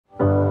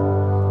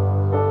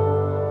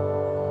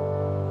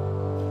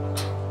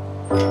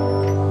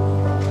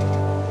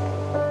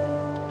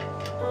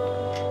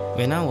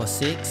When I was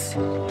 6,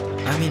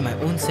 I made my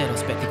own set of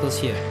spectacles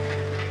here.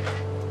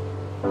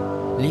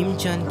 Lim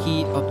Chan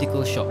Ki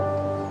Optical Shop.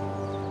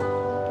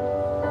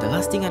 The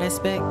last thing I'd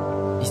expect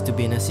is to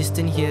be an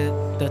assistant here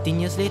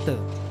 13 years later.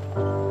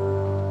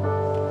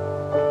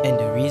 And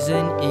the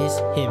reason is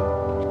him,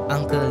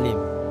 Uncle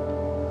Lim.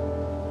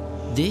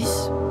 This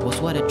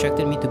was what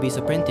attracted me to be his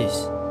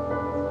apprentice.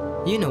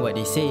 You know what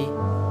they say,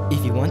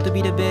 if you want to be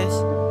the best,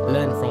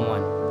 learn from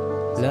one.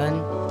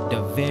 Learn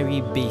the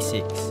very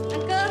basics.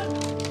 Uncle,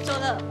 走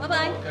了，拜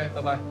拜。 Okay,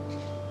 bye-bye.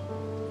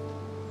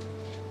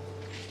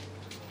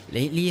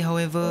 Lately,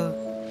 however,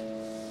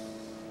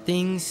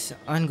 things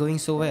aren't going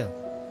so well.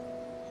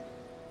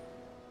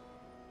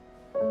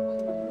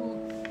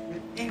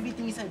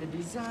 Everything inside the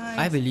design.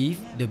 I believe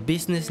the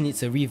business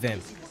needs a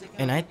revamp,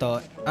 and I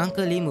thought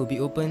Uncle Lim will be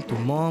open to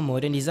more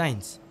modern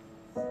designs.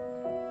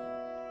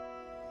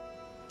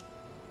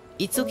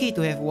 It's okay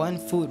to have one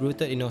foot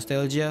rooted in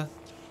nostalgia,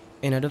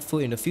 another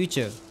foot in the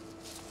future,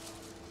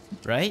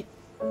 right?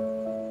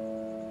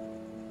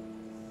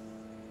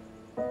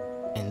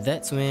 And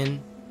that's when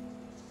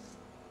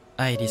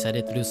I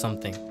decided to do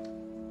something.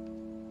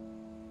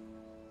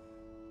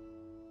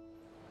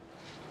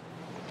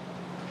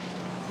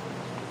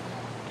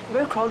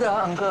 Very crowded,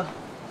 Uncle.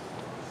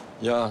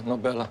 Yeah,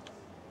 not bad lah.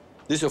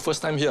 This is your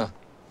first time here?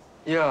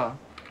 Yeah.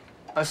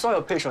 I saw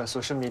your page on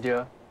social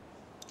media.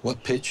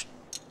 What page?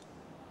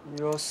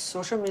 Your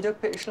social media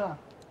page lah.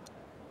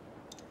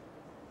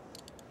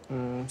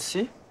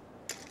 See?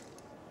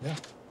 Yeah,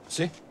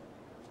 see?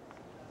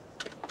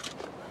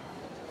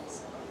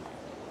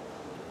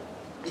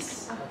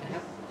 Yes.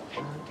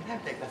 Can I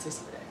have that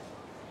glasses over there?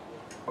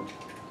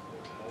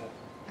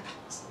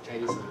 Try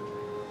this one.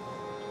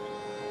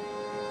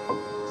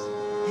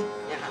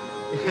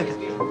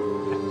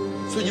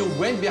 So you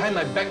went behind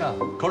my back,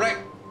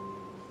 correct?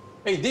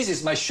 Hey, this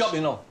is my shop,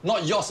 you know,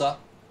 not yours,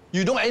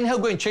 You don't anyhow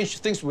go and change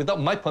things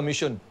without my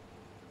permission.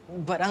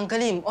 But Uncle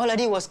Lim, all I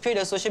did was create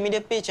a social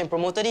media page and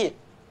promoted it.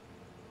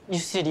 You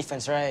see the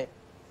difference, right?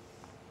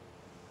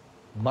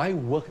 My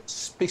work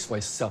speaks for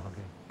itself,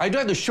 okay? I don't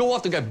have to show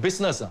off to get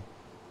business,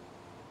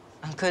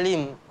 Uncle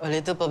Lim, a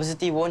little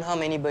publicity won't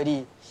harm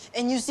anybody.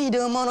 And you see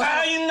the amount of...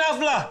 Enough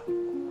lah!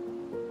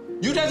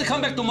 You have to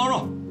come back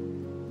tomorrow.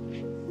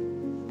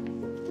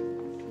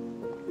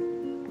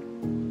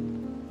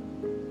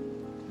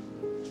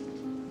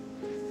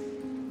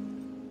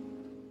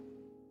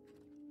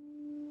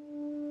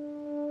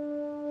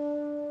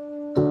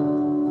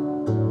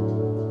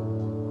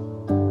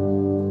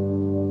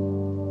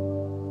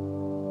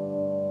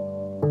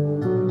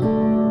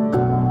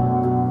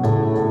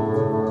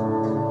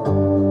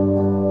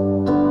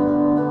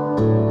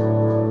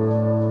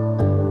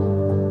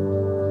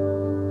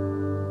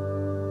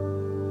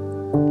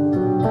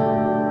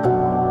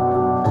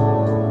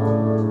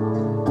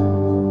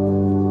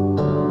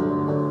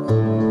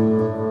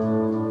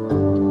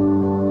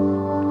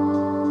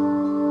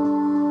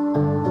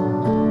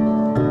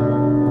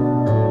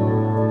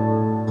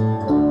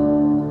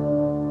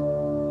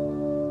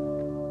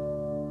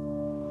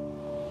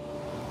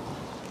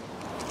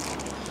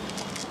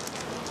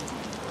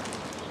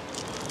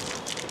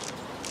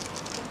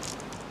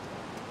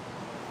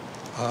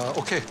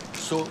 Okay,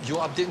 so you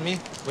update me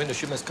when the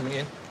shipment's coming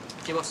in.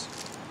 Okay, boss.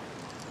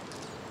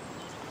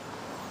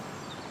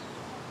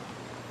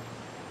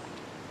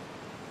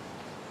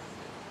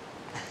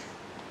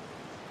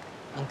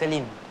 Uncle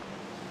Lim,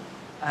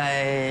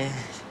 I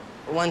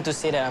want to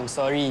say that I'm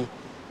sorry.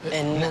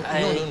 And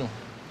No.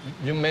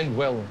 You meant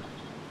well.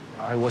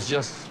 I was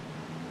just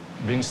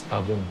being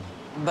stubborn.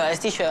 But I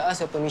still should ask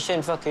your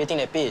permission before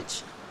creating that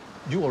page.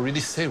 You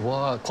already said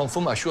what?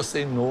 Confirm I should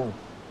say no.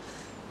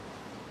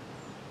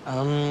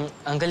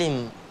 Uncle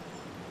Lim,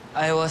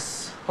 I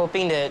was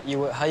hoping that you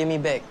would hire me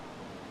back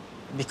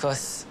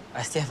because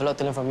I still have a lot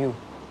to learn from you.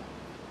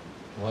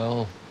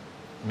 Well,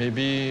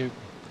 maybe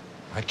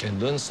I can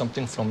learn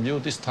something from you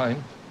this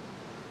time.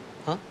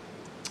 Huh?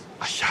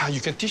 Yeah,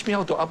 you can teach me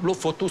how to upload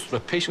photos to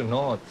the page or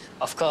not.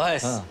 Of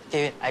course.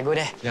 Okay, wait, I go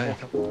there. Yeah,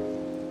 come.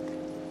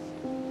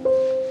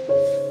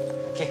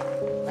 Okay,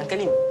 Uncle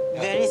Lim,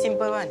 very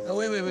simple one.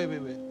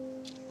 Wait.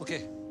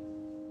 Okay.